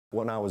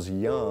When I was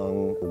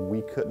young,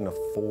 we couldn't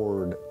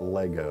afford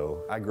Lego.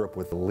 I grew up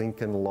with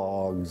Lincoln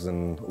logs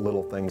and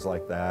little things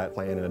like that,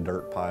 playing in a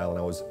dirt pile, and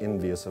I was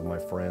envious of my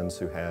friends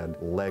who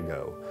had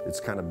Lego.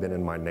 It's kind of been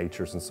in my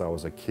nature since I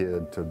was a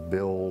kid to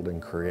build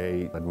and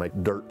create. I'd make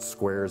dirt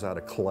squares out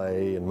of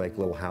clay and make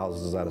little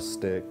houses out of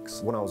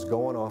sticks. When I was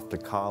going off to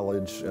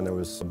college, and there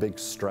was a big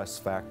stress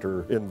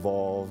factor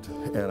involved,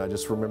 and I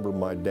just remember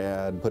my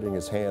dad putting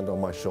his hand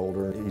on my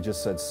shoulder. He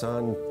just said,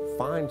 "Son,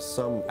 find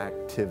some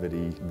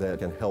activity that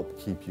can help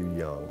keep you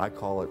young." I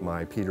call it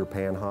my Peter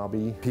Pan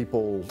hobby.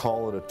 People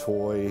call it a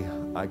toy.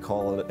 I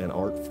call it an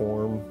art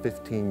form.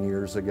 15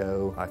 years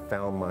ago, I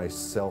found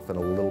myself in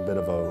a little bit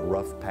of a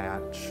rough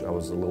patch. I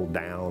was a little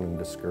down and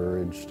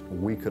discouraged.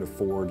 We could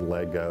afford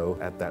Lego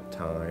at that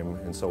time,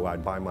 and so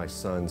I'd buy my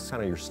sons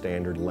kind of your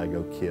standard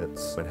Lego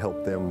kits and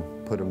help them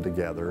put them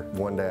together.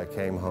 One day I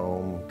came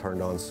home,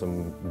 turned on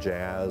some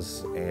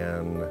jazz,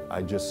 and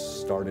I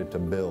just started to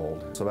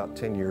build. So about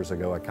 10 years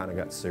ago, I kind of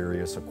got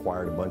serious,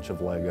 acquired a bunch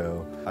of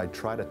Lego. I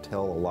try to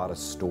tell a lot of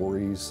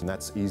stories, and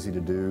that's easy to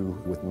do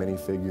with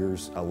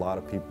minifigures. A lot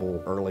of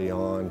people early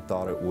on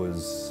thought it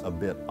was a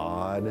bit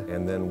odd,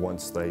 and then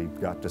once they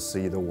got to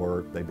see the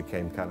work, they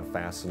became kind of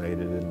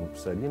fascinated and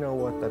said, "You know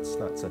what, that's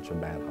not such a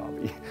bad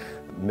hobby."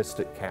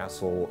 Mystic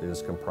Castle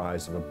is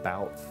comprised of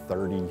about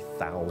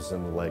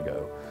 30,000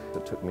 Lego.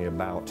 It took me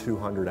about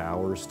 200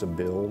 hours to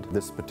build.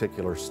 This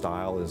particular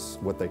style is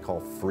what they call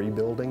free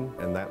building,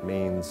 and that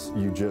means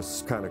you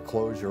just kind of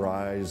close your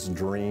eyes,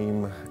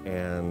 dream,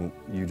 and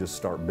you just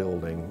start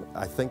building.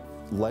 I think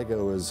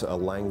Lego is a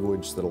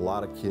language that a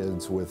lot of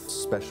kids with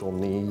special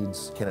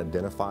needs can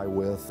identify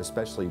with,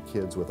 especially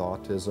kids with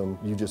autism.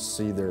 You just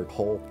see their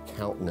whole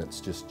countenance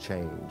just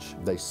change.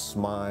 They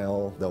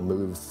smile, they'll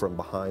move from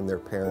behind their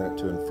parent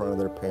to in front of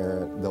their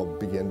parent, they'll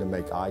begin to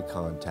make eye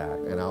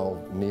contact, and I'll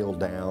kneel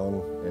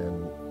down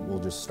and we'll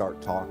just start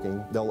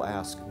talking. They'll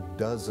ask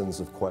dozens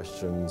of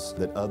questions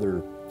that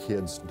other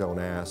kids don't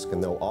ask,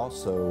 and they'll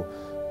also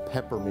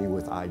pepper me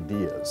with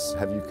ideas.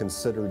 Have you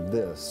considered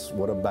this?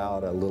 What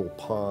about a little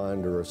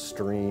pond or a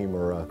stream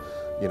or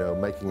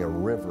making a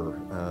river?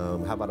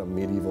 How about a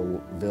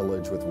medieval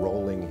village with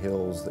rolling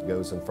hills that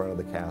goes in front of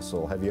the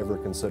castle? Have you ever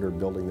considered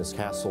building this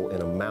castle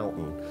in a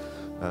mountain?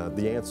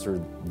 The answer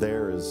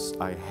there is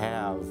I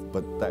have,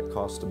 but that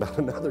cost about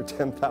another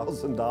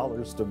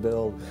 $10,000 to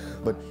build,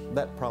 but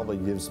that probably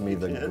gives me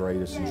the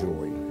greatest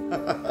joy.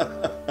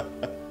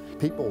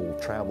 People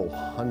travel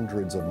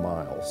hundreds of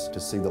miles to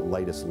see the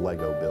latest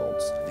Lego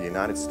builds. The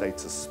United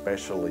States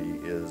especially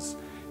is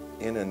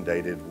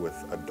inundated with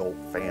adult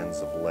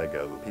fans of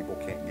Lego. People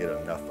can't get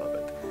enough of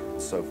it.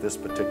 So if this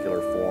particular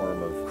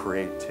form of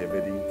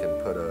creativity can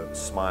put a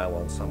smile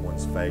on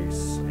someone's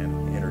face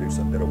and introduce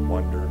a bit of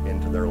wonder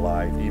into their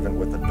life, even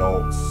with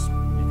adults,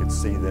 you can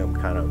see them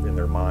kind of in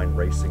their mind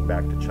racing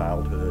back to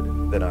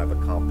childhood, then I've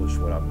accomplished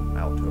what I'm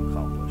out to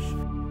accomplish.